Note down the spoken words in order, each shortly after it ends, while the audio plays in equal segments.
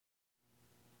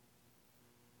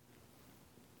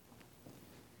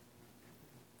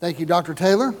Thank you, Dr.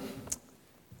 Taylor.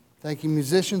 Thank you,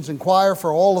 musicians and choir,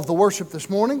 for all of the worship this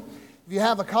morning. If you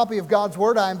have a copy of God's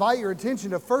Word, I invite your attention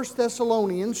to 1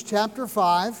 Thessalonians chapter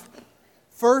 5.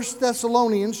 1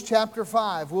 Thessalonians chapter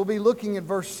 5. We'll be looking at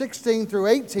verse 16 through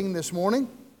 18 this morning.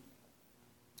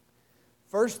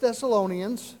 1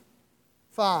 Thessalonians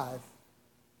 5.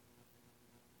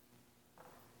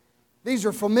 These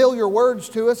are familiar words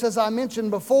to us. As I mentioned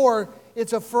before,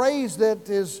 it's a phrase that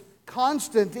is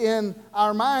constant in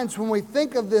our minds when we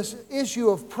think of this issue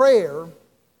of prayer.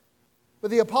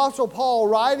 But the Apostle Paul,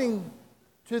 writing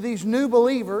to these new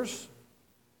believers,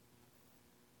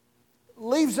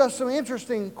 leaves us some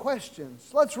interesting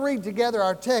questions. Let's read together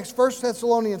our text, 1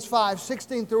 Thessalonians 5,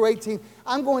 16 through 18.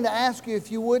 I'm going to ask you,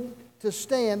 if you would, to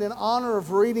stand in honor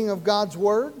of reading of God's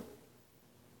Word.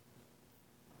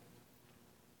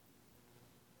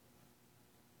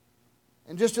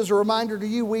 And just as a reminder to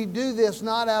you, we do this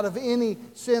not out of any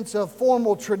sense of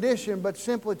formal tradition, but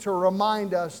simply to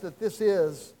remind us that this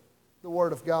is the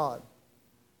Word of God.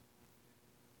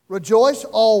 Rejoice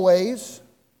always,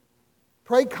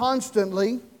 pray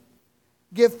constantly,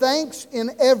 give thanks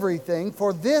in everything,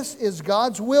 for this is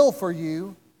God's will for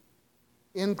you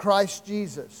in Christ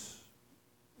Jesus.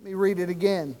 Let me read it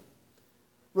again.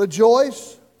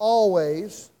 Rejoice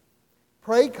always,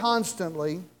 pray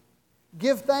constantly,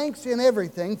 give thanks in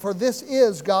everything, for this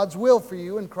is God's will for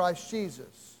you in Christ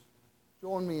Jesus.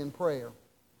 Join me in prayer.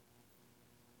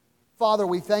 Father,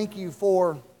 we thank you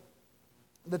for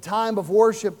the time of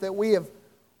worship that we have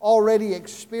already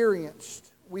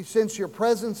experienced. We sense your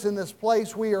presence in this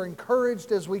place. We are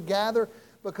encouraged as we gather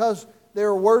because there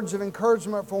are words of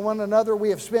encouragement for one another. We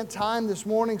have spent time this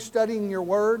morning studying your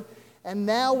word, and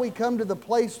now we come to the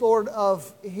place, Lord,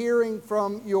 of hearing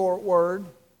from your word.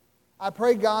 I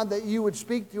pray, God, that you would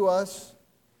speak to us.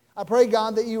 I pray,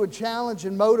 God, that you would challenge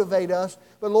and motivate us.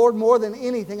 But, Lord, more than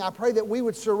anything, I pray that we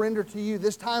would surrender to you.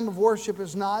 This time of worship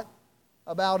is not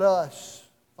about us.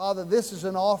 Father, this is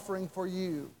an offering for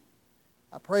you.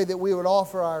 I pray that we would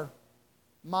offer our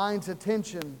mind's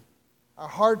attention, our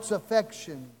heart's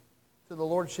affection to the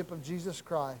Lordship of Jesus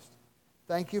Christ.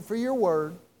 Thank you for your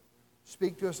word.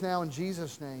 Speak to us now in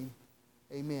Jesus' name.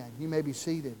 Amen. You may be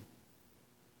seated.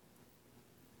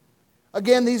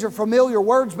 Again, these are familiar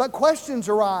words, but questions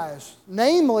arise.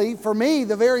 Namely, for me,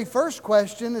 the very first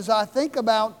question is I think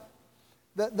about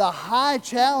the high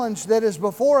challenge that is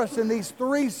before us in these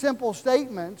three simple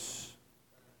statements: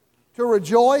 to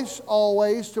rejoice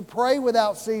always, to pray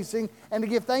without ceasing, and to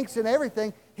give thanks in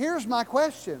everything. Here's my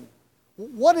question.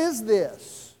 What is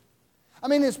this? I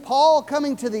mean, is Paul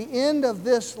coming to the end of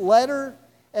this letter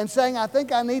and saying, I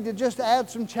think I need to just add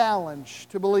some challenge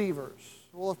to believers?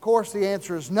 Well, of course, the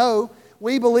answer is no.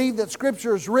 We believe that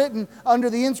Scripture is written under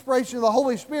the inspiration of the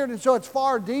Holy Spirit, and so it's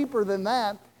far deeper than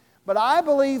that. But I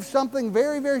believe something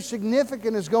very, very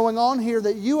significant is going on here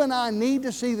that you and I need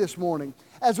to see this morning.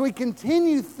 As we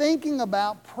continue thinking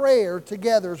about prayer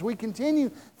together, as we continue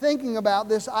thinking about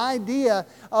this idea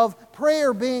of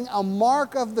prayer being a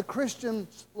mark of the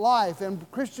Christian's life and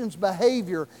Christian's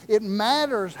behavior, it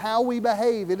matters how we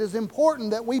behave. It is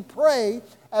important that we pray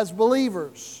as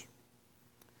believers.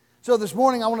 So this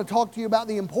morning I want to talk to you about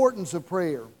the importance of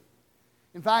prayer.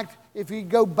 In fact, if you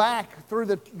go back through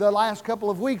the last couple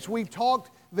of weeks, we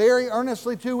talked very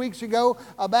earnestly 2 weeks ago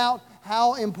about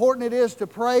how important it is to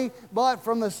pray, but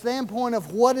from the standpoint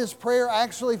of what is prayer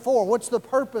actually for? What's the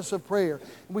purpose of prayer?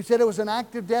 We said it was an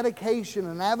act of dedication,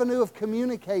 an avenue of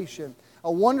communication,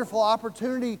 a wonderful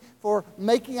opportunity for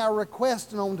making our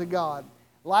request known to God.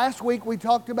 Last week we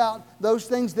talked about those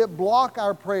things that block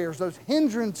our prayers, those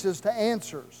hindrances to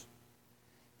answers.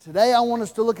 Today I want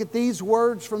us to look at these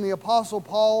words from the Apostle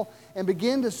Paul and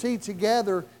begin to see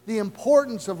together the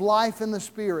importance of life in the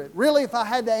Spirit. Really, if I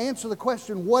had to answer the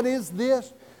question, what is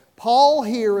this? Paul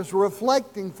here is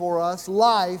reflecting for us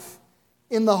life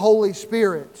in the Holy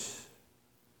Spirit.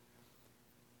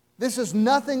 This is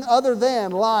nothing other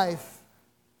than life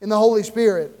in the Holy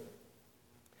Spirit.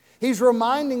 He's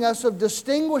reminding us of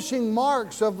distinguishing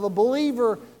marks of the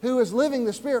believer who is living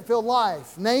the Spirit-filled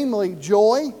life, namely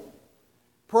joy,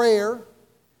 prayer,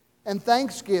 and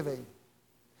thanksgiving.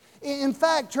 In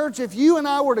fact, church, if you and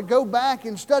I were to go back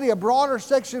and study a broader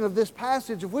section of this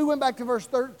passage, if we went back to verse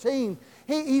 13,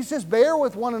 he says, bear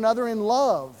with one another in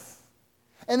love.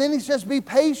 And then he says, be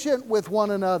patient with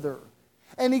one another.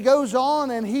 And he goes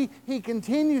on and he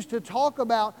continues to talk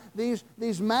about these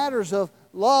matters of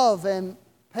love and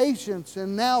patience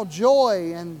and now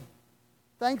joy and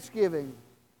thanksgiving.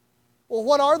 Well,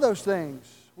 what are those things?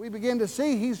 we begin to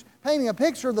see he's painting a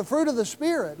picture of the fruit of the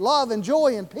Spirit: love and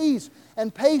joy and peace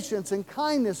and patience and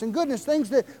kindness and goodness,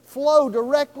 things that flow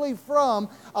directly from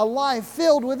a life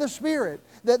filled with the Spirit.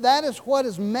 That is what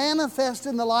is manifest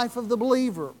in the life of the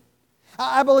believer.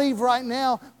 I believe right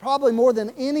now, probably more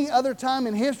than any other time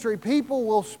in history, people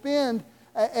will spend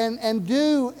and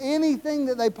do anything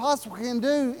that they possibly can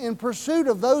do in pursuit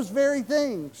of those very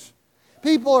things.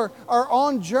 People are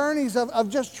on journeys of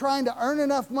just trying to earn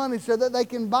enough money so that they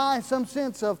can buy some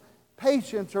sense of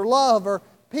patience or love or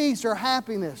peace or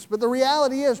happiness. But the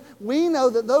reality is, we know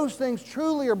that those things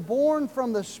truly are born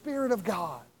from the Spirit of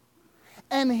God.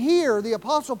 And here, the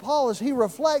Apostle Paul, as he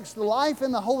reflects the life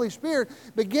in the Holy Spirit,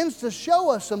 begins to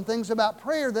show us some things about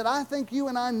prayer that I think you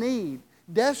and I need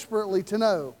desperately to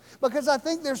know. Because I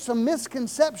think there's some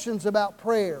misconceptions about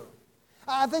prayer.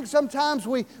 I think sometimes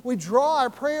we draw our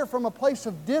prayer from a place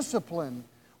of discipline,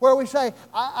 where we say,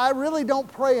 I really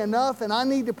don't pray enough and I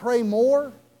need to pray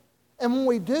more. And when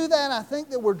we do that, I think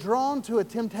that we're drawn to a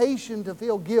temptation to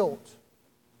feel guilt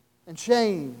and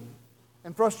shame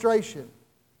and frustration.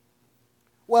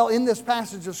 Well, in this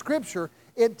passage of Scripture,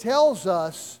 it tells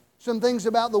us some things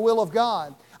about the will of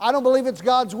God. I don't believe it's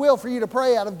God's will for you to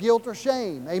pray out of guilt or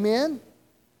shame. Amen?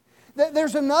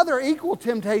 There's another equal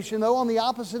temptation, though, on the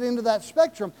opposite end of that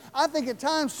spectrum. I think at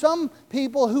times some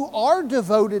people who are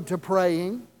devoted to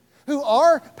praying, who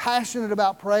are passionate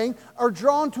about praying, are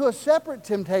drawn to a separate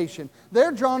temptation.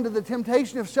 They're drawn to the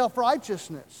temptation of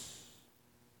self-righteousness.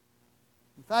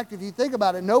 In fact, if you think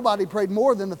about it, nobody prayed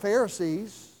more than the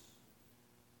Pharisees.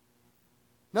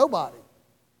 Nobody.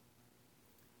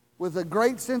 With a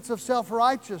great sense of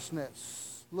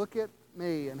self-righteousness. Look at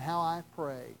me and how I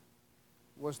pray,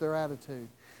 was their attitude.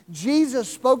 Jesus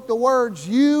spoke the words,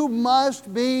 you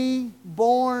must be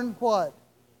born what?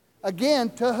 Again,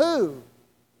 to who?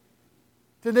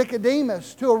 To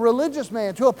Nicodemus, to a religious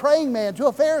man, to a praying man, to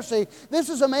a Pharisee. This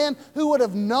is a man who would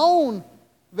have known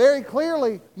very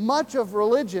clearly much of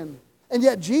religion. And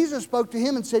yet Jesus spoke to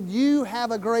him and said, you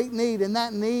have a great need, and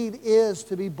that need is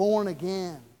to be born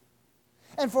again.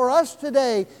 And for us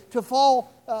today to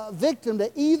fall victim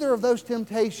to either of those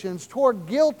temptations, toward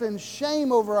guilt and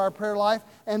shame over our prayer life,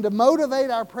 and to motivate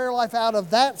our prayer life out of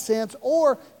that sense,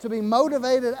 or to be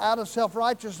motivated out of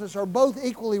self-righteousness, are both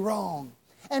equally wrong.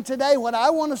 And today what I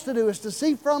want us to do is to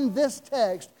see from this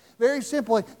text, very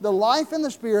simply, the life in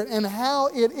the Spirit and how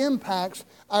it impacts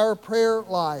our prayer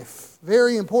life.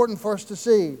 Very important for us to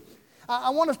see. I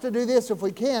want us to do this if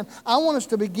we can. I want us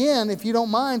to begin, if you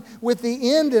don't mind, with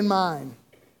the end in mind.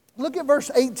 Look at verse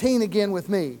 18 again with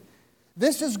me.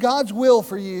 This is God's will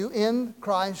for you in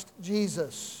Christ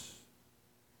Jesus.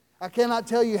 I cannot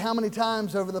tell you how many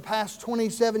times over the past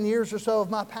 27 years or so of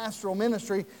my pastoral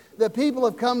ministry that people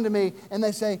have come to me and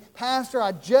they say, Pastor,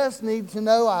 I just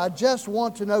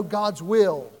want to know God's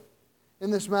will in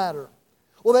this matter.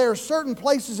 Well, there are certain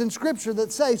places in Scripture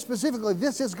that say specifically,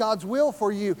 this is God's will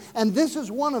for you. And this is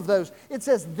one of those. It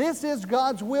says, this is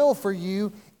God's will for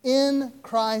you in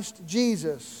Christ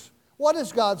Jesus. What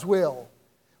is God's will?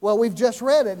 Well, we've just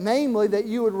read it, namely that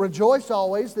you would rejoice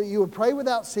always, that you would pray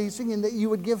without ceasing, and that you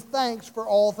would give thanks for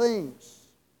all things.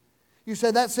 You say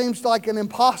that seems like an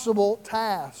impossible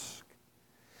task.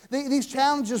 These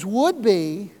challenges would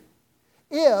be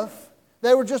if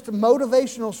they were just a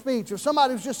motivational speech. If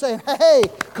somebody was just saying, hey,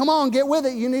 come on, get with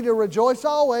it, you need to rejoice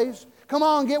always. Come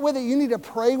on, get with it, you need to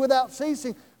pray without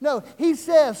ceasing. No, he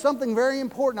says something very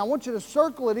important. I want you to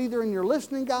circle it either in your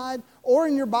listening guide or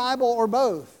in your Bible or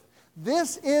both.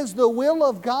 This is the will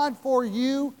of God for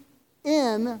you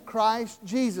in Christ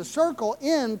Jesus. Circle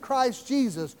in Christ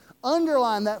Jesus.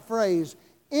 Underline that phrase,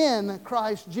 in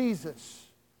Christ Jesus.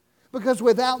 Because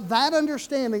without that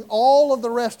understanding, all of the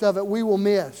rest of it we will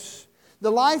miss. The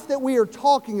life that we are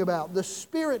talking about, the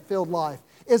Spirit-filled life,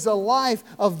 is a life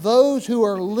of those who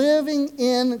are living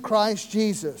in Christ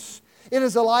Jesus. It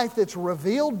is a life that's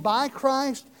revealed by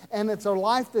Christ, and it's a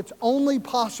life that's only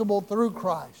possible through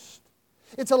Christ.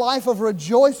 It's a life of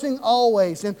rejoicing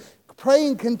always and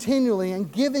praying continually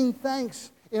and giving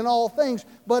thanks in all things,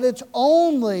 but it's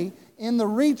only in the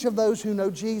reach of those who know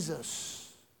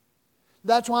Jesus.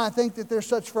 That's why I think that there's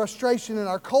such frustration in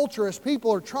our culture as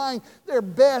people are trying their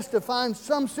best to find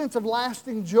some sense of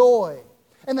lasting joy.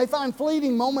 And they find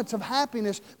fleeting moments of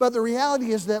happiness, but the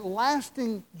reality is that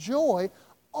lasting joy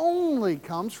only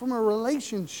comes from a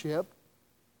relationship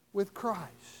with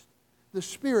Christ, the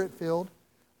Spirit-filled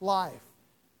life.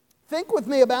 Think with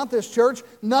me about this, church.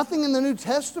 Nothing in the New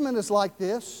Testament is like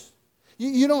this.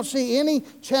 You don't see any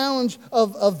challenge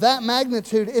of that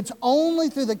magnitude. It's only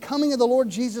through the coming of the Lord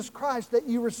Jesus Christ that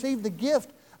you receive the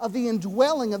gift of the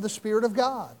indwelling of the Spirit of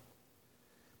God.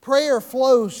 Prayer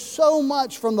flows so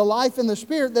much from the life in the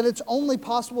Spirit that it's only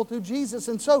possible through Jesus.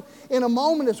 And so in a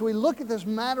moment, as we look at this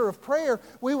matter of prayer,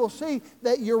 we will see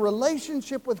that your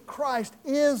relationship with Christ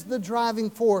is the driving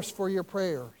force for your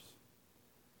prayers.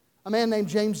 A man named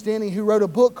James Denny, who wrote a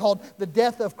book called The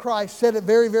Death of Christ, said it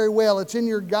very, very well. It's in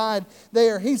your guide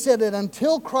there. He said that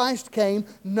until Christ came,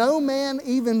 no man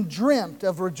even dreamt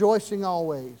of rejoicing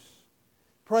always,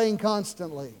 praying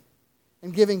constantly,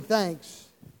 and giving thanks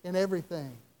in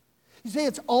everything. You see,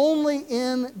 it's only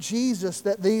in Jesus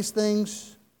that these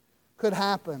things could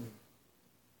happen.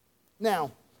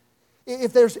 Now,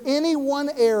 if there's any one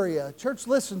area, church,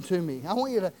 listen to me. I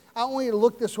want you to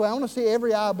look this way. I want to see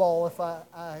every eyeball, if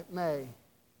I may.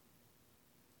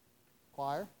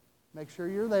 Choir, make sure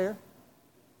you're there.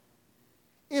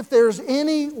 If there's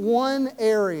any one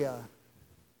area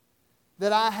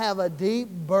that I have a deep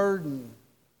burden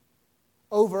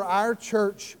over our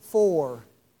church for,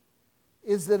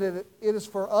 is that it is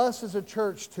for us as a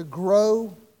church to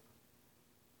grow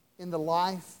in the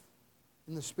life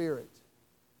in the Spirit.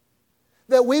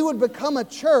 That we would become a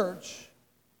church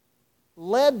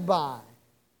led by,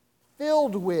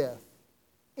 filled with,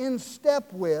 in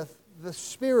step with the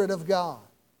Spirit of God.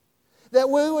 That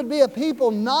we would be a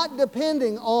people not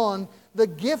depending on the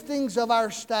giftings of our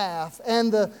staff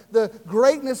and the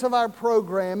greatness of our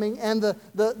programming and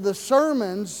the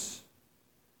sermons,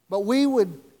 but we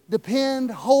would depend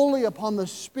wholly upon the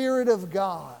Spirit of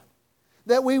God.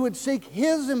 That we would seek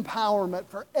His empowerment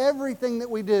for everything that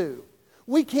we do.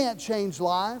 We can't change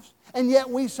lives, and yet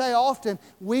we say often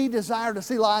we desire to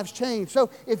see lives changed. So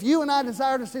if you and I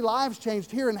desire to see lives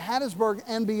changed here in Hattiesburg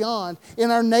and beyond,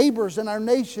 in our neighbors and our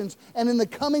nations and in the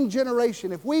coming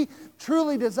generation, if we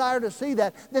truly desire to see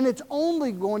that, then it's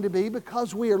only going to be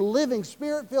because we are living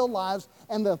Spirit-filled lives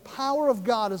and the power of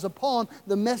God is upon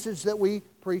the message that we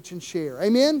preach and share.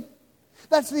 Amen?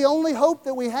 That's the only hope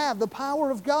that we have, the power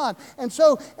of God. And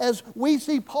so as we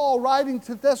see Paul writing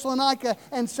to Thessalonica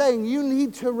and saying, you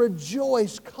need to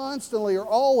rejoice constantly or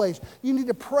always. You need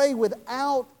to pray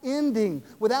without ending,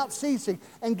 without ceasing,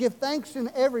 and give thanks in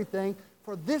everything,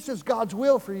 for this is God's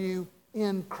will for you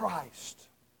in Christ.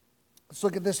 Let's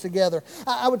look at this together.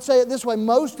 I would say it this way.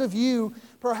 Most of you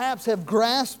perhaps have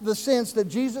grasped the sense that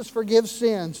Jesus forgives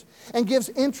sins and gives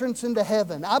entrance into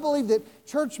heaven. I believe that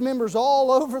church members all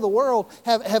over the world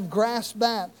have grasped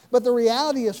that. But the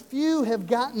reality is few have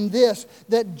gotten this,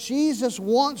 that Jesus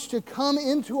wants to come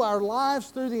into our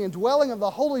lives through the indwelling of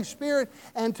the Holy Spirit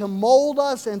and to mold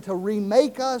us and to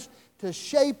remake us, to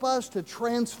shape us, to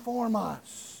transform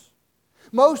us.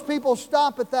 Most people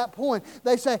stop at that point.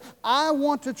 They say, I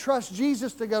want to trust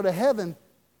Jesus to go to heaven,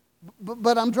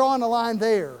 but I'm drawing a line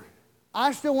there.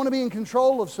 I still want to be in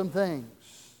control of some things.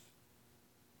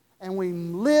 And we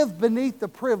live beneath the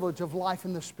privilege of life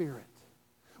in the Spirit.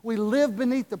 We live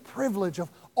beneath the privilege of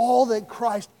all that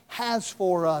Christ has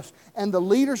for us. And the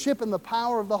leadership and the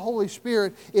power of the Holy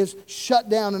Spirit is shut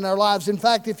down in our lives. In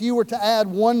fact, if you were to add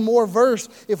one more verse,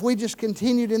 if we just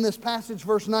continued in this passage,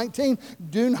 verse 19,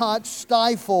 do not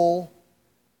stifle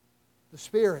the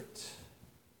Spirit.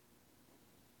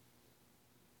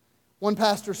 One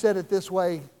pastor said it this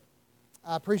way.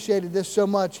 I appreciated this so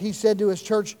much. He said to his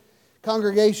church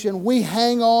congregation, we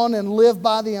hang on and live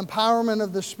by the empowerment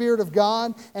of the Spirit of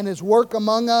God and His work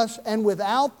among us, and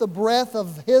without the breath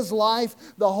of His life,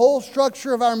 the whole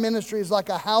structure of our ministry is like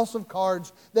a house of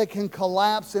cards that can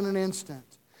collapse in an instant.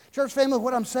 Church family,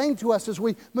 what I'm saying to us as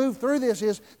we move through this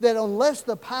is that unless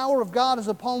the power of God is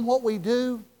upon what we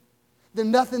do,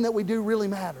 then nothing that we do really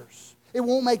matters. It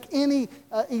won't make any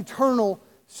eternal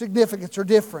significance or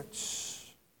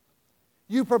difference.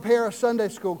 You prepare a Sunday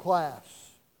school class.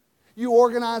 You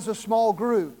organize a small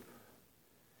group.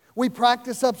 We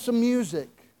practice up some music.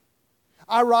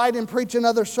 I write and preach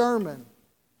another sermon.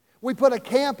 We put a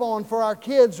camp on for our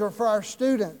kids or for our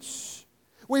students.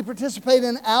 We participate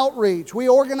in outreach. We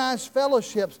organize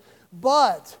fellowships.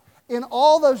 But in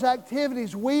all those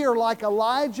activities, we are like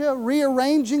Elijah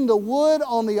rearranging the wood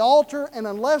on the altar, and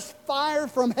unless fire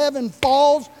from heaven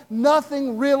falls,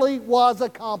 nothing really was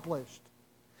accomplished.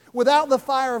 Without the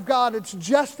fire of God, it's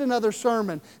just another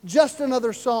sermon, just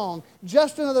another song,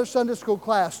 just another Sunday school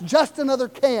class, just another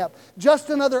camp, just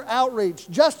another outreach,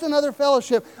 just another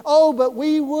fellowship. Oh, but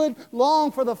we would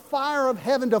long for the fire of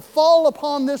heaven to fall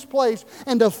upon this place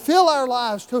and to fill our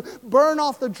lives, to burn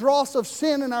off the dross of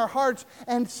sin in our hearts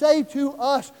and say to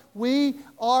us, we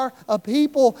are a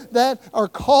people that are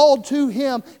called to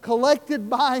Him, collected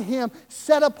by Him,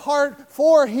 set apart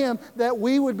for Him, that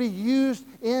we would be used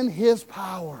in His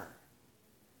power.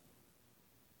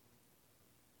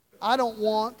 I don't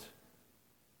want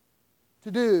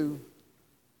to do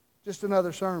just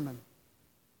another sermon.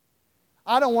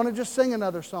 I don't want to just sing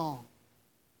another song.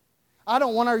 I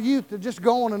don't want our youth to just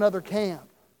go on another camp.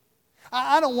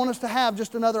 I don't want us to have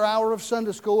just another hour of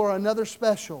Sunday school or another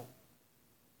special.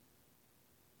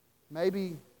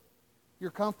 Maybe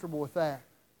you're comfortable with that.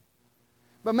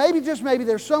 But maybe, just maybe,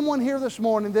 there's someone here this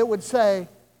morning that would say,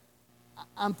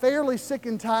 I'm fairly sick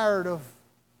and tired of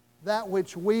that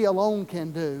which we alone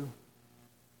can do,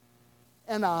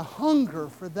 and I hunger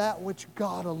for that which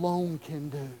God alone can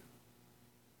do.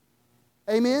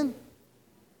 Amen?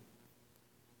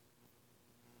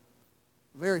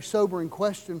 A very sobering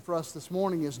question for us this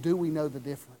morning is, do we know the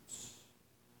difference?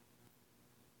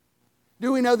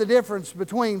 Do we know the difference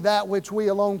between that which we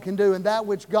alone can do and that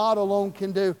which God alone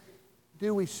can do?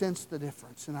 Do we sense the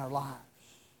difference in our lives?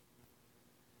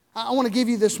 I want to give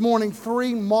you this morning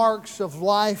 3 marks of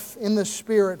life in the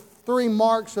Spirit, 3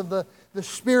 marks of the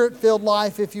Spirit-filled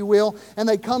life, if you will, and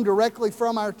they come directly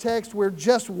from our text. We're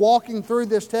just walking through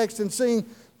this text and seeing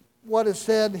what is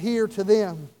said here to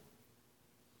them.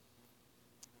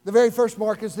 The very first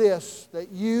mark is this,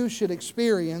 that you should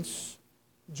experience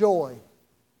joy.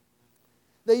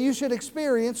 That you should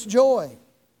experience joy.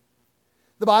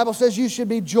 The Bible says you should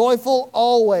be joyful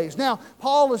always. Now,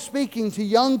 Paul is speaking to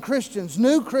young Christians,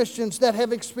 new Christians that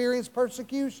have experienced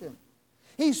persecution.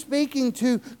 He's speaking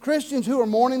to Christians who are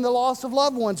mourning the loss of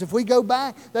loved ones. If we go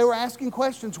back, they were asking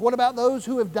questions. What about those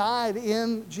who have died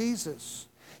in Jesus?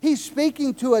 He's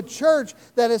speaking to a church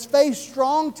that has faced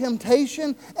strong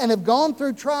temptation and have gone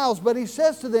through trials. But he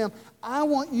says to them, I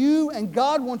want you and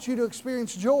God wants you to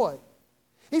experience joy.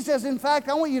 He says, in fact,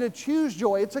 I want you to choose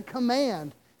joy. It's a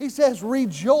command. He says,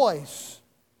 rejoice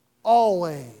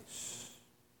always.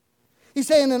 He's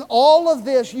saying in all of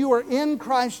this, you are in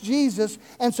Christ Jesus.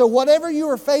 And so whatever you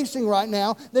are facing right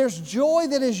now, there's joy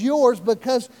that is yours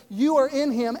because you are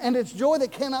in Him. And it's joy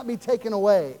that cannot be taken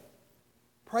away.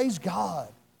 Praise God.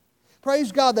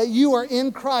 Praise God that you are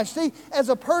in Christ. See, as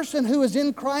a person who is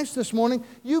in Christ this morning,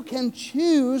 you can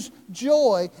choose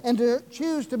joy and to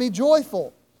choose to be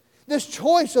joyful. This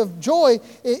choice of joy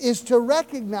is to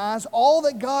recognize all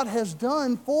that God has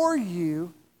done for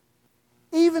you,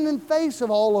 even in face of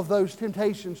all of those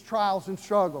temptations, trials, and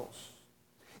struggles.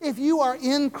 If you are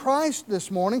in Christ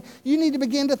this morning, you need to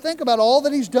begin to think about all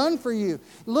that He's done for you.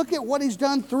 Look at what He's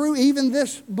done through even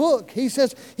this book. He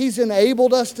says He's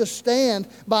enabled us to stand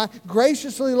by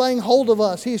graciously laying hold of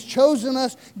us. He's chosen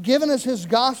us, given us His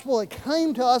gospel. It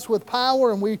came to us with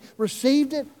power and we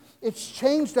received it. It's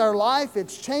changed our life.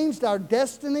 It's changed our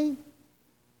destiny.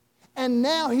 And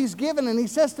now He's given, and He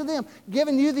says to them,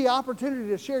 given you the opportunity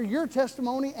to share your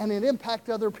testimony and it impact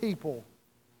other people.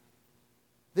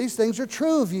 These things are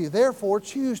true of you. Therefore,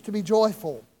 choose to be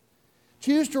joyful.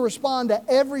 Choose to respond to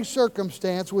every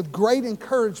circumstance with great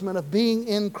encouragement of being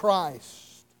in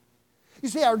Christ. You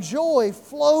see, our joy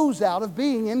flows out of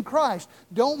being in Christ.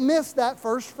 Don't miss that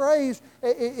first phrase,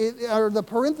 or the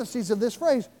parentheses of this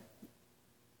phrase.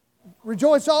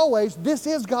 Rejoice always. This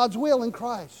is God's will in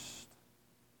Christ.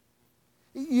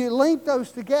 You link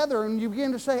those together and you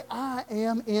begin to say, I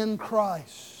am in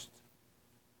Christ.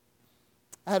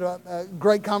 I had a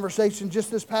great conversation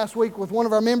just this past week with one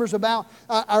of our members about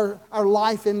our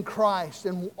life in Christ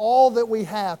and all that we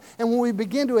have. And when we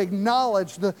begin to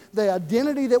acknowledge the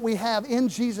identity that we have in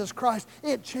Jesus Christ,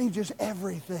 it changes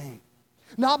everything.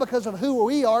 Not because of who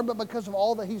we are, but because of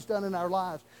all that He's done in our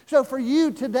lives. So for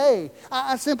you today,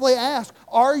 I simply ask,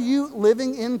 are you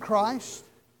living in Christ?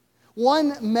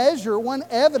 One measure, one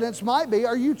evidence might be,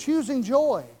 are you choosing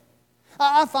joy?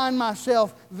 I find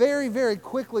myself very, very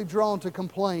quickly drawn to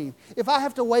complain. If I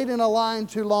have to wait in a line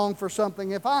too long for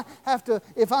something, if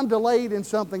I'm delayed in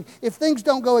something, if things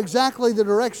don't go exactly the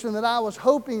direction that I was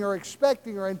hoping or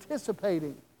expecting or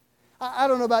anticipating, I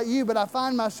don't know about you, but I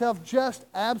find myself just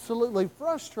absolutely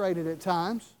frustrated at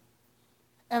times,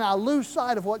 and I lose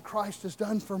sight of what Christ has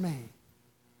done for me.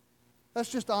 That's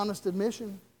just honest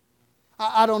admission.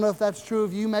 I don't know if that's true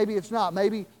of you. Maybe it's not.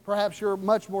 Maybe perhaps you're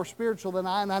much more spiritual than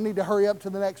I, and I need to hurry up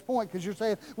to the next point because you're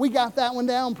saying, we got that one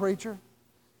down, preacher.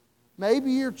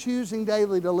 Maybe you're choosing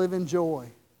daily to live in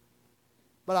joy.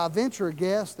 But I venture a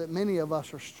guess that many of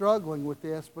us are struggling with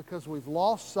this because we've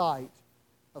lost sight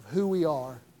of who we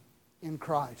are in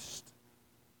Christ.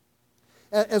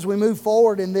 As we move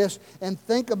forward in this and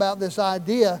think about this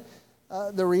idea,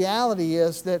 the reality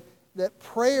is that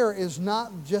prayer is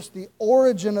not just the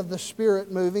origin of the Spirit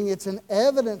moving, it's an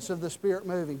evidence of the Spirit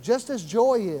moving, just as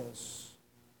joy is.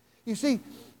 You see,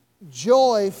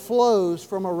 joy flows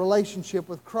from a relationship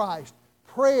with Christ.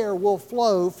 Prayer will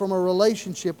flow from a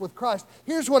relationship with Christ.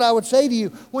 Here's what I would say to you.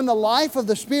 When the life of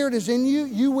the Spirit is in you,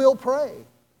 you will pray.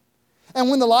 And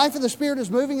when the life of the Spirit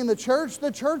is moving in the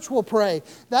church will pray.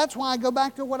 That's why I go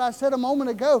back to what I said a moment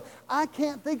ago. I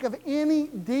can't think of any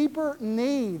deeper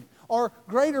need or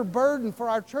greater burden for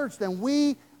our church than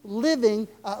we begin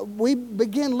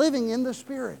living in the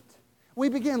Spirit. We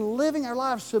begin living our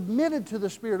lives submitted to the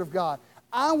Spirit of God.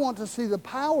 I want to see the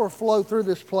power flow through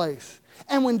this place.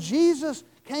 And when Jesus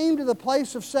came to the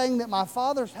place of saying that my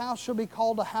Father's house shall be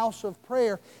called a house of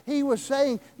prayer, He was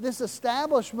saying this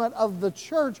establishment of the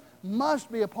church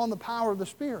must be upon the power of the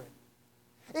Spirit.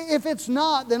 If it's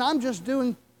not, then I'm just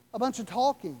doing a bunch of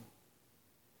talking.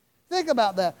 Think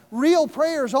about that. Real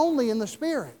prayer is only in the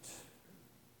Spirit.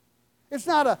 It's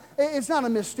not a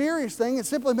mysterious thing. It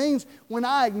simply means when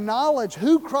I acknowledge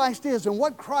who Christ is and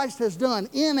what Christ has done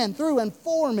in and through and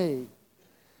for me,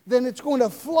 then it's going to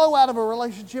flow out of a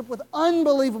relationship with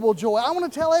unbelievable joy. I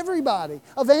want to tell everybody,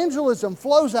 evangelism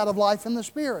flows out of life in the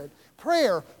Spirit.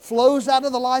 Prayer flows out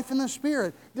of the life in the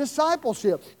Spirit.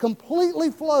 Discipleship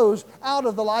completely flows out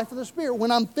of the life of the Spirit.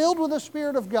 When I'm filled with the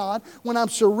Spirit of God, when I'm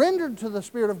surrendered to the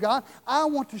Spirit of God, I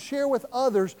want to share with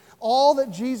others all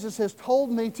that Jesus has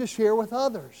told me to share with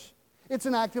others. It's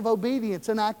an act of obedience,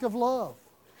 an act of love.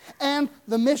 And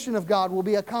the mission of God will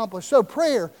be accomplished. So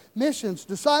prayer, missions,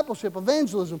 discipleship,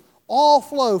 evangelism, all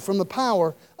flow from the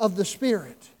power of the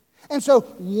Spirit. And so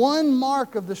one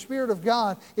mark of the Spirit of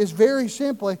God is very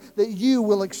simply that you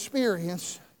will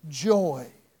experience joy.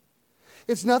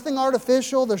 It's nothing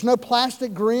artificial. There's no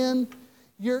plastic grin.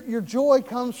 Your joy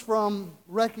comes from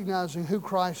recognizing who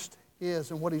Christ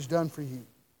is and what He's done for you.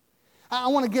 I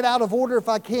want to get out of order if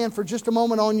I can for just a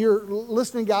moment on your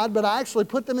listening guide, but I actually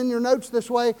put them in your notes this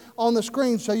way on the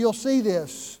screen so you'll see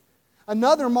this.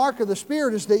 Another mark of the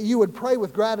Spirit is that you would pray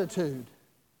with gratitude.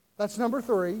 That's number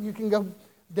 3. You can go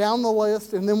down the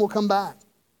list and then we'll come back.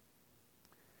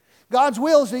 God's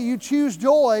will is that you choose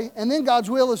joy, and then God's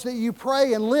will is that you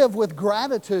pray and live with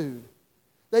gratitude,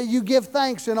 that you give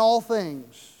thanks in all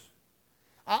things.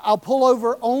 I'll pull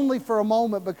over only for a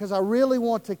moment because I really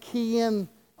want to key in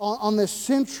on this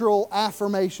central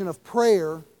affirmation of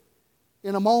prayer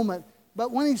in a moment.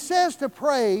 But when He says to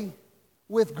pray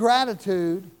with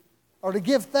gratitude or to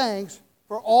give thanks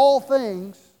for all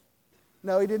things,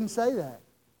 no, He didn't say that.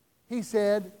 He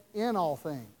said, in all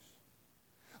things.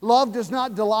 Love does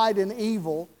not delight in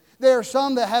evil. There are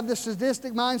some that have the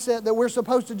sadistic mindset that we're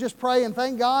supposed to just pray and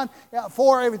thank God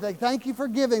for everything. Thank you for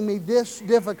giving me this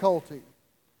difficulty.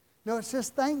 No, it says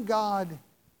thank God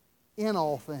in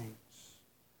all things.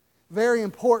 Very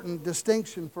important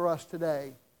distinction for us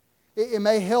today. It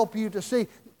may help you to see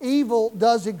evil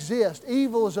does exist.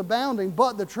 Evil is abounding,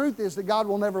 but the truth is that God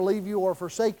will never leave you or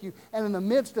forsake you. And in the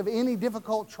midst of any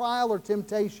difficult trial or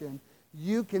temptation,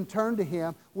 you can turn to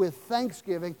Him with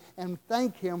thanksgiving and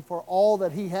thank Him for all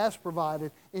that He has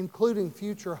provided, including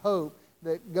future hope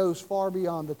that goes far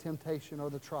beyond the temptation or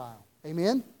the trial.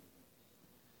 Amen?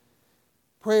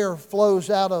 Prayer flows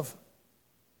out of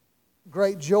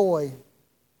great joy,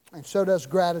 and so does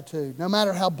gratitude. No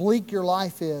matter how bleak your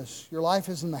life is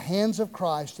in the hands of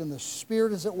Christ, and the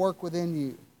Spirit is at work within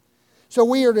you. So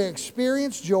we are to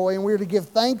experience joy, and we are to give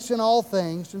thanks in all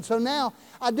things. And so now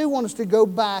I do want us to go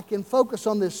back and focus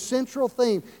on this central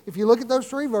theme. If you look at those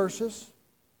 3 verses,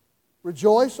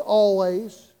 rejoice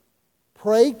always,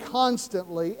 pray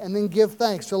constantly, and then give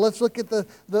thanks. So let's look at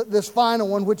this final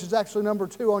one, which is actually number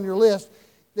 2 on your list,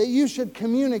 that you should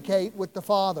communicate with the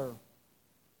Father.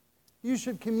 You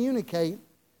should communicate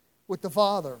with the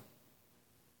Father.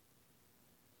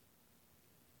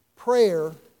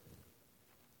 Prayer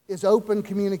is open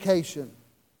communication.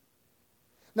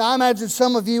 Now, I imagine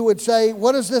some of you would say,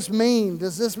 what does this mean?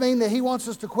 Does this mean that He wants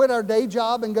us to quit our day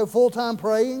job and go full-time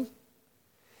praying?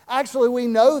 Actually, we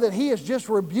know that He has just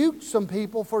rebuked some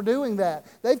people for doing that.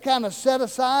 They've kind of set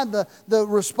aside the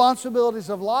responsibilities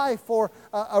of life for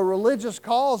a religious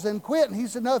cause and quit. And He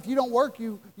said, no, if you don't work,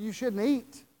 you shouldn't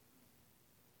eat.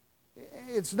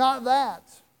 It's not that.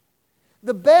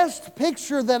 The best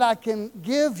picture that I can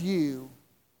give you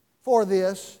for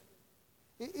this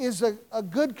is a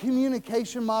good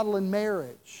communication model in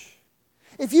marriage.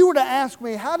 If you were to ask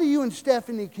me, how do you and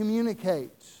Stephanie communicate?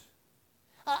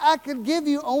 I could give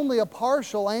you only a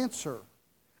partial answer,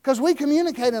 because we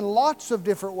communicate in lots of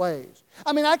different ways.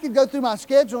 I mean, I could go through my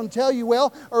schedule and tell you,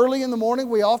 well, early in the morning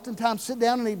we oftentimes sit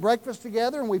down and eat breakfast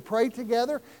together and we pray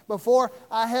together before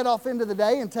I head off into the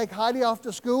day and take Heidi off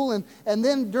to school. And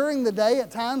then during the day at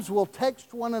times we'll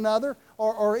text one another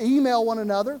or email one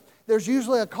another. There's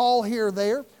usually a call here or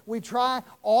there. We try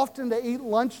often to eat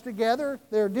lunch together.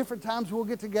 There are different times we'll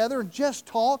get together and just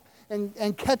talk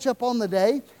and catch up on the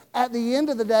day. At the end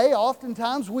of the day,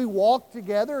 oftentimes we walk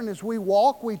together, and as we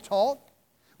walk, we talk.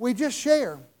 We just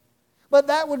share. But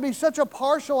that would be such a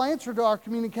partial answer to our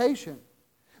communication.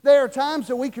 There are times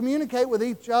that we communicate with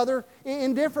each other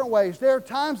in different ways. There are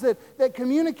times that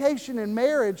communication in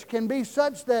marriage can be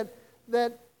such that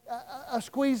a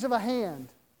squeeze of a hand,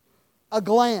 a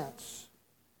glance.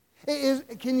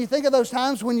 Can you think of those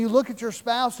times when you look at your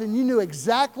spouse and you knew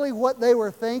exactly what they were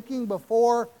thinking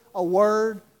before a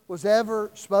word was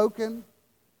ever spoken?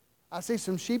 I see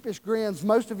some sheepish grins.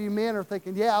 Most of you men are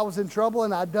thinking, yeah, I was in trouble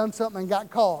and I'd done something and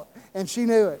got caught. And she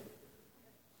knew it.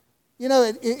 You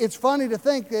know, it's funny to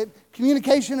think that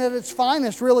communication at its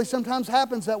finest really sometimes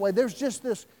happens that way. There's just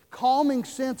this calming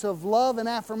sense of love and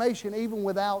affirmation even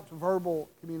without verbal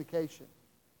communication.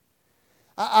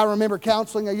 I remember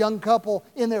counseling a young couple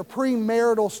in their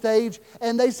premarital stage,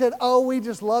 and they said, oh, we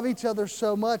just love each other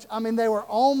so much. I mean, they were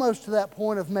almost to that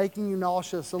point of making you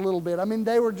nauseous a little bit. I mean,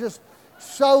 they were just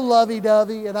so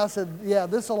lovey-dovey. And I said, yeah,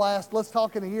 this will last. Let's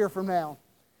talk in a year from now.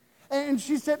 And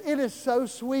she said, it is so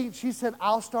sweet. She said,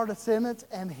 I'll start a sentence,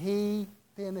 and he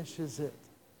finishes it.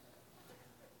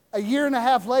 A year and a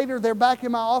half later, they're back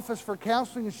in my office for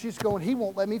counseling, and she's going, he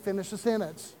won't let me finish a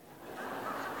sentence.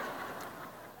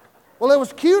 Well, it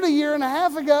was cute a year and a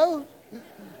half ago.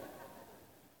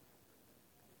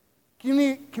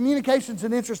 Communication's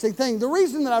an interesting thing. The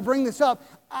reason that I bring this up,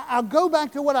 I'll go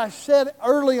back to what I said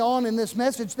early on in this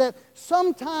message, that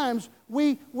sometimes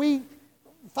we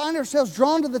find ourselves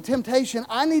drawn to the temptation,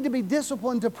 I need to be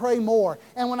disciplined to pray more.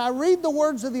 And when I read the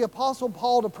words of the Apostle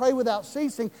Paul to pray without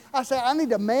ceasing, I say I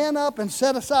need to man up and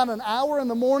set aside an hour in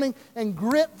the morning and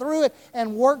grit through it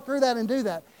and work through that and do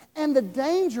that. And the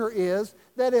danger is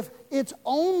that if it's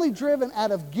only driven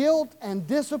out of guilt and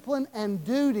discipline and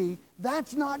duty,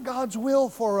 that's not God's will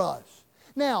for us.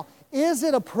 Now, is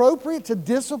it appropriate to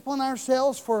discipline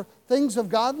ourselves for things of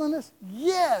godliness?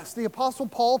 Yes. The Apostle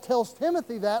Paul tells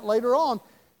Timothy that later on.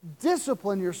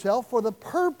 Discipline yourself for the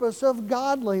purpose of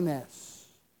godliness.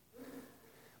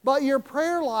 But your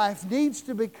prayer life needs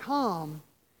to become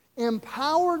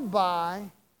empowered by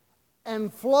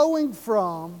and flowing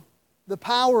from the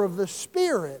power of the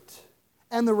Spirit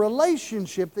and the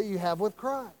relationship that you have with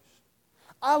Christ.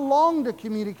 I long to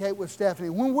communicate with Stephanie.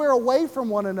 When we're away from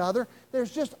one another,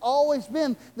 there's just always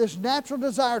been this natural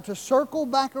desire to circle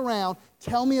back around.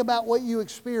 Tell me about what you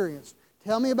experienced.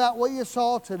 Tell me about what you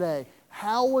saw today.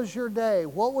 How was your day?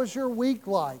 What was your week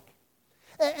like?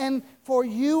 And for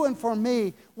you and for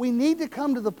me, we need to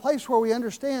come to the place where we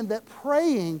understand that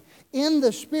praying in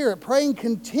the Spirit, praying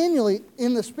continually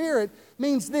in the Spirit,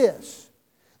 means this: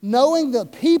 knowing the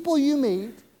people you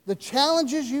meet, the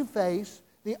challenges you face,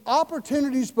 the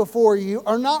opportunities before you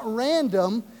are not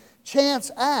random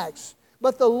chance acts,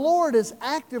 but the Lord is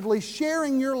actively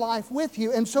sharing your life with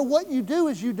you. And so what you do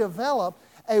is you develop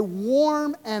a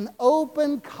warm and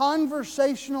open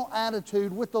conversational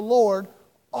attitude with the Lord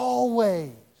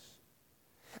always.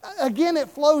 Again, it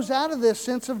flows out of this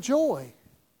sense of joy.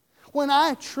 When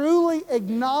I truly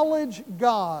acknowledge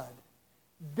God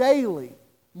daily,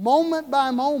 moment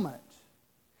by moment,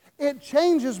 it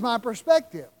changes my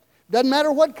perspective. Doesn't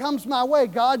matter what comes my way.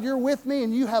 God, you're with me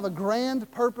and you have a grand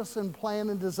purpose and plan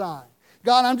and design.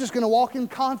 God, I'm just going to walk in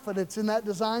confidence in that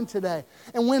design today.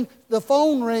 And when the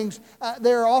phone rings,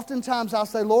 there are often times I'll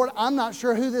say, Lord, I'm not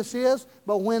sure who this is,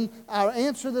 but when I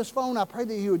answer this phone, I pray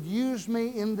that you would use me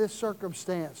in this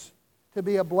circumstance to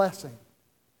be a blessing.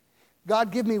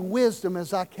 God, give me wisdom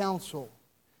as I counsel.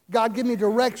 God, give me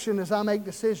direction as I make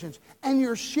decisions. And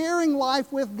you're sharing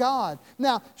life with God.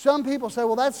 Now, some people say,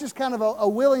 well, that's just kind of a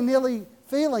willy-nilly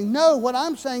feeling. No, what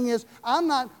I'm saying is, I'm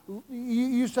not,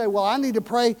 you say, well, I need to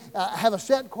pray, have a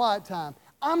set quiet time.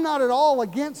 I'm not at all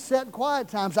against set quiet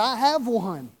times. I have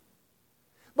one.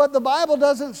 But the Bible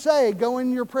doesn't say go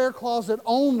in your prayer closet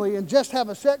only and just have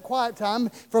a set quiet time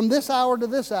from this hour to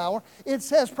this hour. It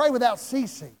says pray without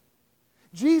ceasing.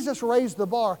 Jesus raised the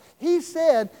bar. He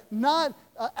said, not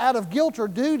out of guilt or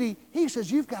duty, He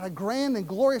says you've got a grand and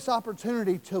glorious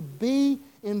opportunity to be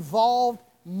involved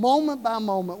moment by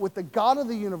moment with the God of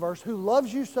the universe who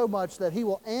loves you so much that He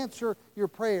will answer your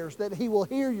prayers, that He will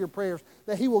hear your prayers,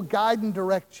 that He will guide and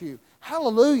direct you.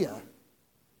 Hallelujah.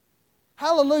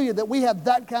 Hallelujah that we have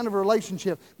that kind of a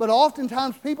relationship. But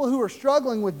oftentimes people who are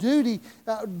struggling with duty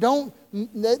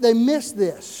they miss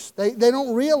this. They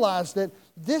don't realize that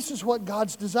this is what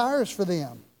God's desire is for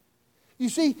them. You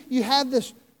see, you have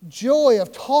this joy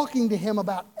of talking to Him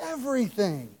about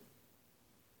everything.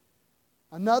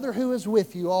 Another who is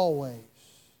with you always.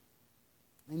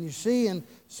 And you see in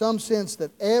some sense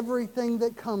that everything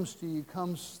that comes to you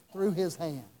comes through His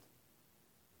hand.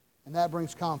 And that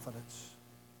brings confidence.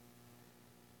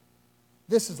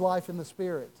 This is life in the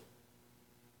Spirit.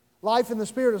 Life in the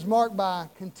Spirit is marked by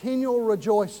continual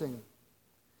rejoicing.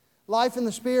 Life in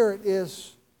the Spirit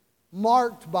is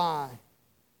marked by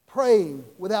praying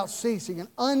without ceasing, an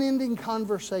unending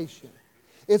conversation.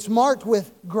 It's marked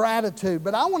with gratitude.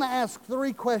 But I want to ask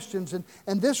 3 questions,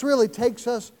 and this really takes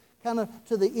us kind of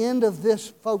to the end of this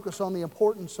focus on the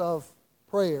importance of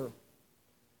prayer.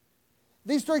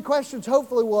 These 3 questions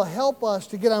hopefully will help us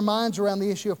to get our minds around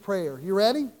the issue of prayer. You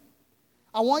ready?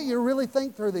 I want you to really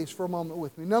think through these for a moment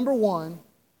with me. Number 1,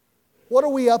 what are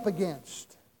we up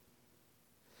against?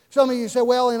 Some of you say,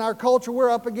 well, in our culture, we're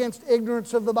up against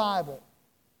ignorance of the Bible.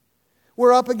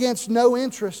 We're up against no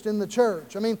interest in the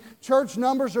church. I mean, church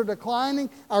numbers are declining.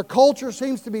 Our culture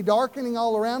seems to be darkening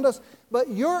all around us. But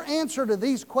your answer to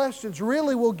these questions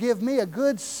really will give me a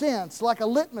good sense, like a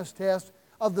litmus test,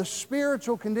 of the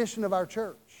spiritual condition of our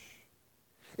church.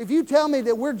 If you tell me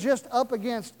that we're just up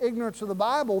against ignorance of the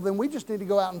Bible, then we just need to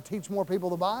go out and teach more people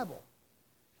the Bible.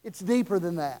 It's deeper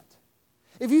than that.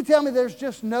 If you tell me there's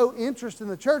just no interest in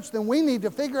the church, then we need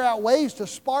to figure out ways to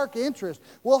spark interest.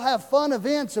 We'll have fun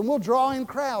events and we'll draw in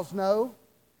crowds. No.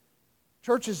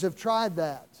 Churches have tried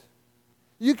that.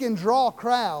 You can draw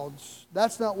crowds.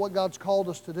 That's not what God's called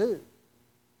us to do.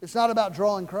 It's not about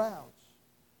drawing crowds.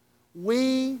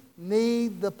 We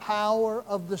need the power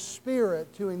of the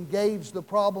Spirit to engage the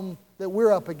problem that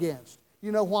we're up against.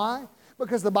 You know why?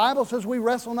 Because the Bible says we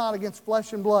wrestle not against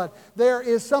flesh and blood. There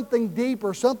is something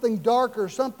deeper, something darker,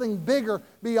 something bigger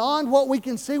beyond what we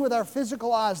can see with our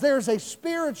physical eyes. There's a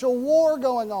spiritual war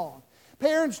going on.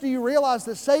 Parents, do you realize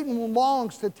that Satan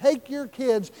longs to take your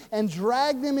kids and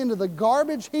drag them into the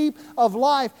garbage heap of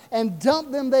life and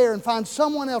dump them there and find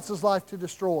someone else's life to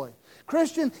destroy?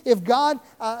 Christian,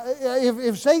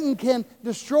 if Satan can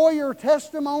destroy your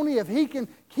testimony, if he can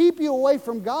keep you away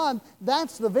from God,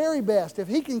 that's the very best. If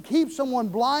he can keep someone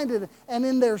blinded and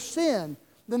in their sin,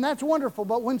 then that's wonderful.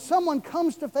 But when someone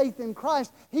comes to faith in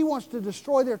Christ, he wants to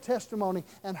destroy their testimony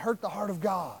and hurt the heart of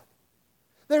God.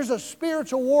 There's a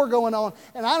spiritual war going on,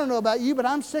 and I don't know about you, but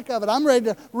I'm sick of it. I'm ready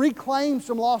to reclaim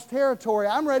some lost territory.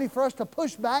 I'm ready for us to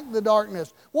push back the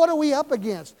darkness. What are we up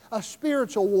against? A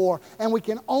spiritual war, and we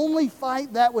can only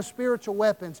fight that with spiritual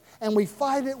weapons, and we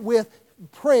fight it with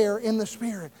prayer in the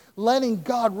Spirit, letting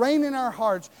God reign in our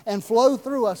hearts and flow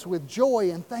through us with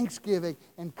joy and thanksgiving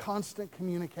and constant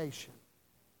communication.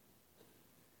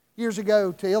 Years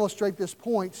ago, to illustrate this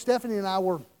point, Stephanie and I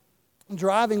were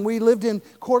driving. We lived in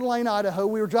Coeur d'Alene, Idaho.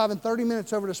 We were driving 30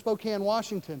 minutes over to Spokane,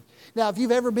 Washington. Now, if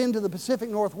you've ever been to the Pacific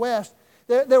Northwest,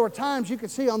 there were times you could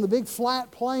see on the big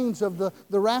flat plains of the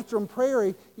Rathdrum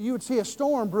Prairie, you would see a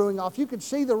storm brewing off. You could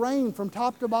see the rain from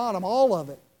top to bottom, all of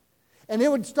it. And it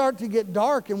would start to get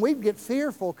dark, and we'd get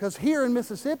fearful, because here in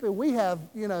Mississippi, we have,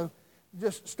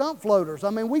 just stump floaters.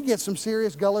 I mean, we get some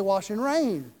serious gully washing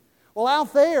rain. Well,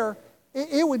 out there,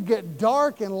 it would get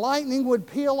dark, and lightning would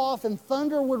peel off, and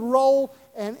thunder would roll,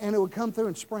 and it would come through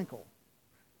and sprinkle.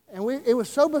 And it was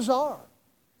so bizarre.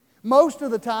 Most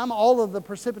of the time, all of the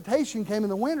precipitation came in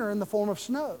the winter in the form of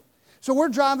snow. So we're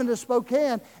driving to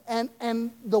Spokane,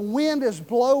 and the wind is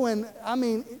blowing,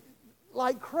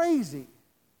 like crazy.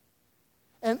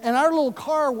 And our little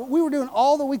car, we were doing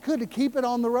all that we could to keep it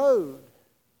on the road.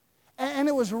 And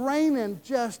it was raining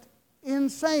just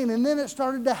insane. And then it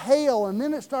started to hail, and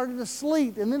then it started to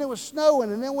sleet, and then it was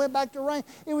snowing, and then it went back to rain.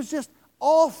 It was just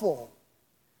awful.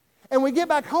 And we get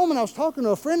back home, and I was talking to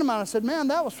a friend of mine. I said, man,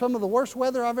 that was some of the worst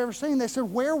weather I've ever seen. They said,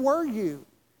 where were you?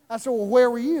 I said, well,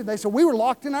 where were you? They said, we were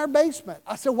locked in our basement.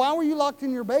 I said, why were you locked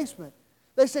in your basement?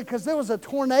 They said, because there was a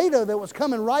tornado that was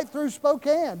coming right through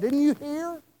Spokane. Didn't you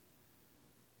hear?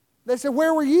 They said,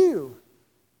 where were you?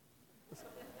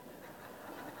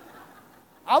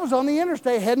 I was on the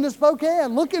interstate heading to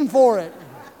Spokane looking for it.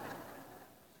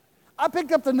 I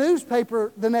picked up the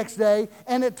newspaper the next day,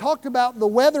 and it talked about the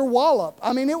weather wallop.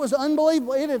 I mean, it was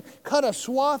unbelievable. It had cut a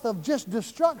swath of just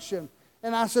destruction.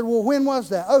 And I said, well, when was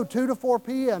that? 2 to 4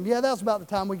 p.m. Yeah, that was about the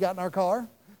time we got in our car.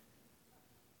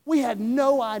 We had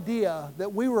no idea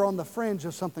that we were on the fringe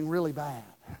of something really bad.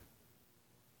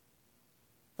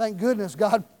 Thank goodness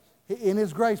God, in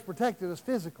His grace, protected us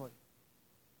physically.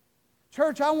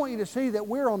 Church, I want you to see that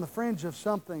we're on the fringe of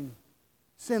something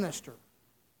sinister.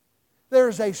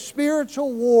 There's a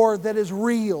spiritual war that is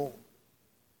real.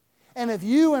 And if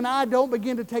you and I don't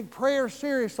begin to take prayer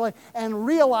seriously and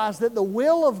realize that the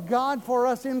will of God for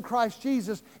us in Christ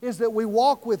Jesus is that we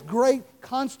walk with great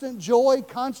constant joy,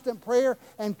 constant prayer,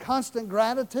 and constant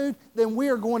gratitude, then we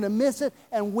are going to miss it,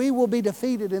 and we will be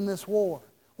defeated in this war.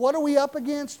 What are we up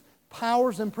against?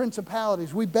 Powers and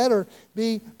principalities. We better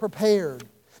be prepared.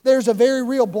 There's a very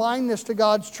real blindness to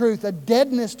God's truth, a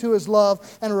deadness to His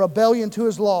love, and a rebellion to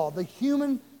His law. The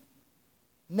human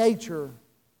nature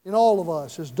in all of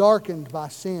us is darkened by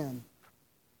sin.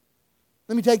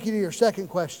 Let me take you to your second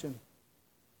question.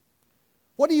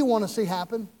 What do you want to see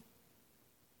happen?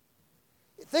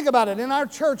 Think about it. In our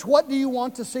church, what do you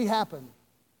want to see happen?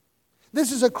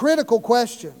 This is a critical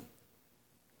question.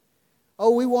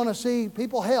 Oh, we want to see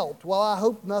people helped. Well, I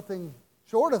hope nothing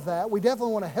short of that. We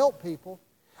definitely want to help people.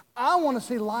 I want to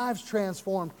see lives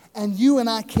transformed, and you and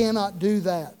I cannot do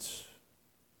that.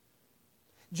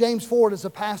 James Ford is a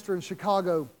pastor in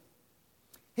Chicago.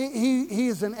 He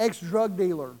is an ex-drug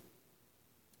dealer.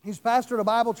 He's pastored a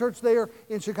Bible church there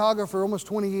in Chicago for almost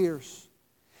 20 years.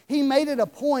 He made it a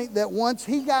point that once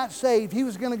he got saved, he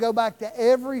was going to go back to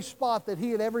every spot that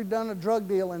he had ever done a drug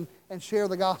deal and share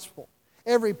the gospel.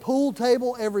 Every pool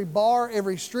table, every bar,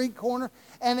 every street corner.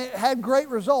 And it had great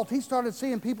results. He started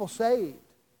seeing people saved.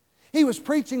 He was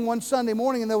preaching one Sunday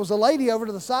morning, and there was a lady over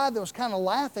to the side that was kind of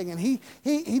laughing, and he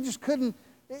just couldn't,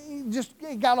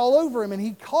 it got all over him. And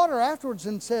he caught her afterwards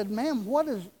and said, "Ma'am, what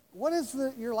is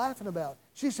you're laughing about?"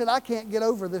 She said, "I can't get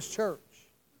over this church."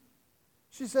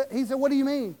 He said, "What do you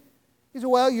mean?" He said,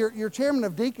 "Well, your chairman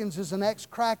of deacons is an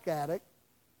ex-crack addict.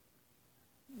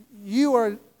 You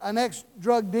are an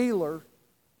ex-drug dealer.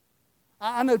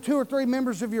 I know 2 or 3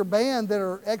 members of your band that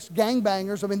are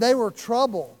ex-gangbangers. I mean, they were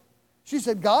trouble." She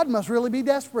said, "God must really be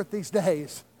desperate these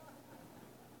days."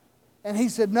 And he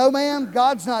said, "No, ma'am,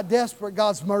 God's not desperate.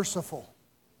 God's merciful."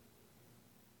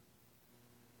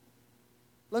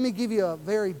 Let me give you a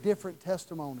very different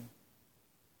testimony.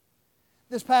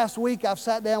 This past week, I've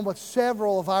sat down with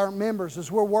several of our members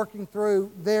as we're working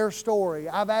through their story.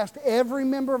 I've asked every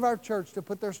member of our church to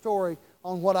put their story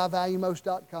on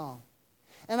whativaluemost.com.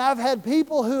 And I've had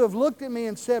people who have looked at me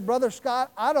and said, "Brother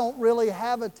Scott, I don't really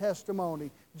have a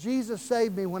testimony. Jesus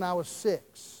saved me when I was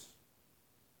 6.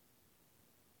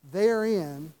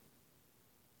 Therein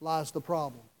lies the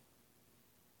problem.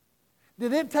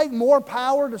 Did it take more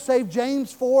power to save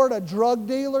James Ford, a drug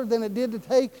dealer, than it did to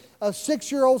take a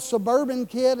 6-year-old suburban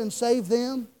kid and save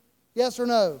them? Yes or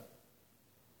no?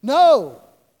 No.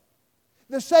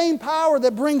 The same power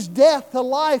that brings death to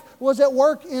life was at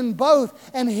work in both.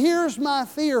 And here's my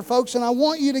fear, folks, and I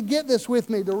want you to get this with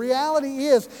me. The reality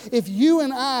is, if you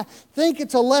and I think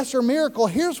it's a lesser miracle,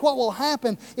 here's what will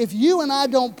happen. If you and I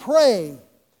don't pray,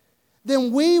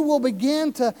 then we will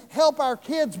begin to help our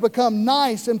kids become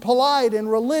nice and polite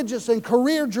and religious and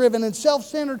career-driven and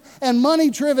self-centered and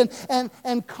money-driven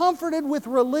and comforted with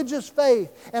religious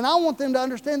faith. And I want them to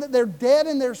understand that they're dead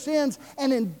in their sins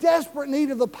and in desperate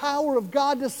need of the power of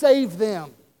God to save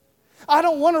them. I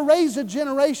don't want to raise a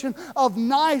generation of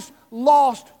nice,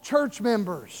 lost church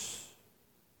members.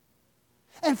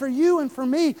 And for you and for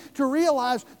me to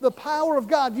realize the power of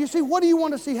God. You see, what do you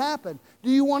want to see happen? Do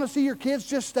you want to see your kids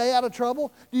just stay out of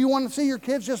trouble? Do you want to see your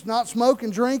kids just not smoke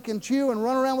and drink and chew and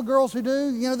run around with girls who do?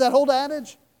 You know, that whole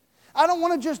adage? I don't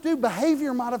want to just do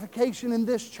behavior modification in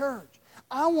this church.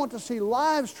 I want to see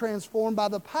lives transformed by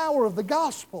the power of the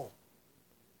gospel.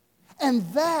 And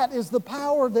that is the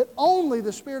power that only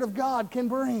the Spirit of God can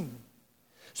bring.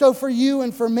 So for you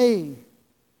and for me,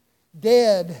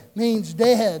 dead means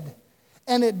dead.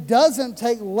 And it doesn't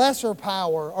take lesser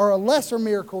power or a lesser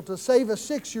miracle to save a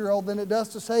 6-year-old than it does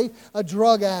to save a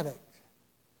drug addict.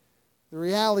 The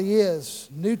reality is,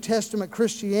 New Testament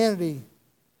Christianity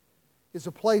is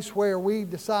a place where we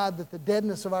decide that the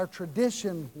deadness of our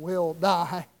tradition will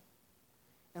die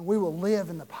and we will live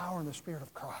in the power and the Spirit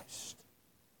of Christ.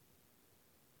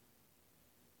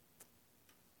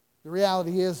 The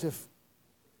reality is, if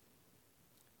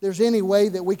there's any way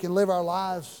that we can live our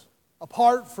lives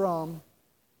apart from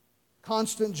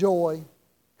constant joy,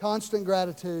 constant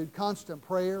gratitude, constant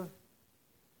prayer,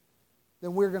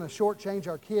 then we're going to shortchange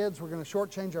our kids, we're going to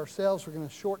shortchange ourselves, we're going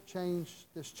to shortchange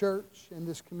this church and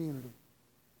this community.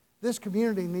 This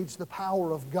community needs the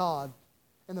power of God,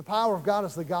 and the power of God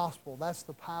is the gospel. That's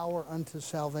the power unto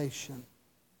salvation.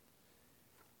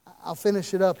 I'll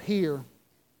finish it up here.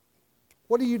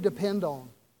 What do you depend on?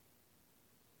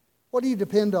 What do you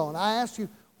depend on? I asked you,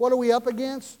 what are we up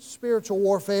against? Spiritual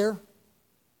warfare.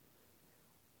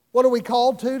 What are we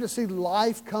called to see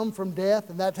life come from death?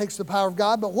 And that takes the power of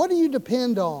God. But what do you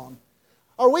depend on?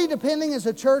 Are we depending as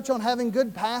a church on having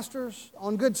good pastors,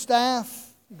 on good staff,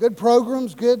 good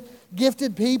programs, good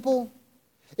gifted people?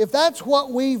 If that's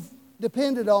what we've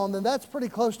depended on, then that's pretty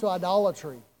close to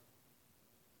idolatry.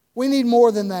 We need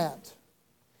more than that.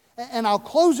 And I'll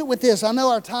close it with this. I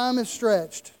know our time is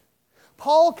stretched.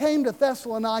 Paul came to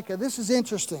Thessalonica. This is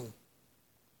interesting.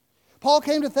 Paul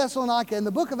came to Thessalonica. In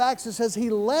the book of Acts, it says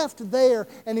he left there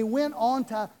and he went on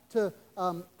to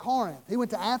Corinth. He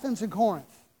went to Athens and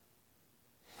Corinth.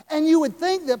 And you would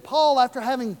think that Paul, after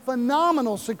having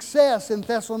phenomenal success in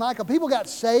Thessalonica, people got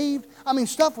saved. I mean,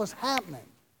 stuff was happening.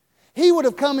 He would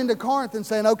have come into Corinth and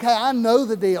saying, okay, I know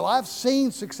the deal. I've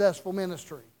seen successful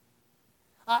ministry.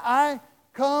 I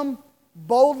come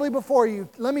boldly before you.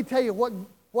 Let me tell you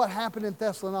what happened in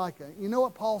Thessalonica. You know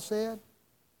what Paul said?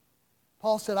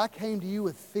 Paul said, I came to you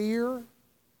with fear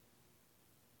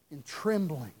and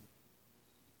trembling.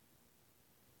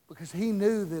 Because he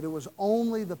knew that it was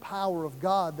only the power of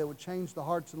God that would change the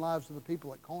hearts and lives of the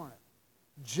people at Corinth.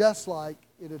 Just like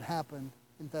it had happened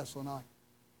in Thessalonica.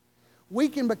 We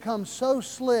can become so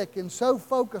slick and so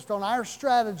focused on our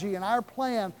strategy and our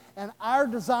plan and our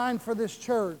design for this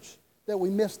church that we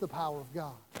miss the power of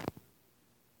God.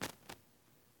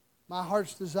 My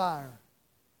heart's desire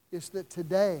is that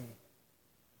today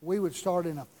we would start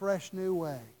in a fresh new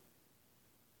way,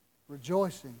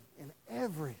 rejoicing in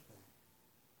everything,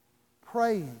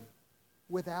 praying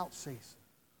without ceasing,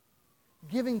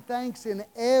 giving thanks in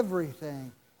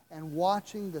everything, and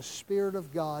watching the Spirit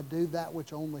of God do that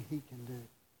which only He can do.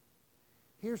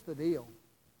 Here's the deal.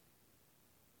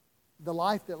 The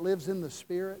life that lives in the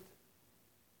Spirit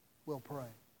will pray.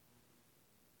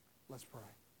 Let's pray.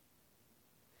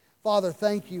 Father,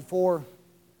 thank you for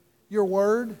your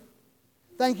Word.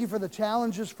 Thank you for the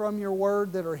challenges from your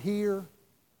Word that are here.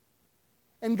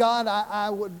 And God, I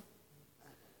would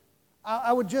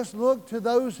just look to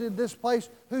those in this place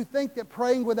who think that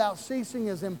praying without ceasing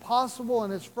is impossible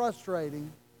and is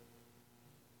frustrating.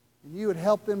 And you would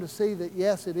help them to see that,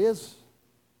 yes, it is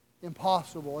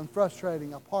impossible and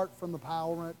frustrating apart from the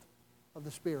empowerment of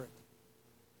the Spirit.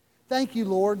 Thank you,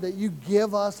 Lord, that you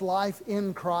give us life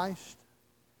in Christ.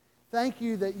 Thank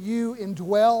you that you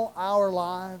indwell our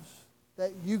lives,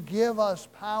 that you give us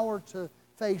power to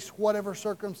face whatever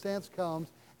circumstance comes,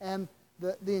 and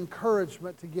the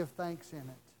encouragement to give thanks in it.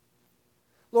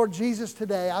 Lord Jesus,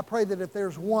 today I pray that if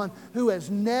there's one who has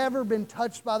never been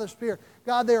touched by the Spirit,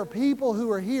 God, there are people who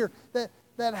are here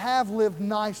that have lived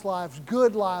nice lives,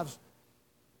 good lives,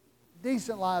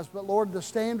 decent lives, but Lord, the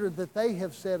standard that they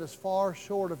have set is far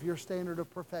short of your standard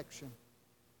of perfection.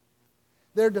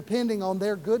 They're depending on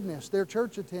their goodness, their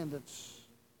church attendance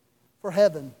for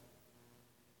heaven.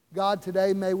 God,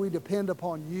 today may we depend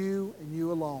upon you and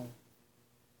you alone.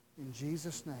 In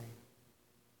Jesus' name,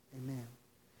 amen.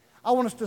 I want us to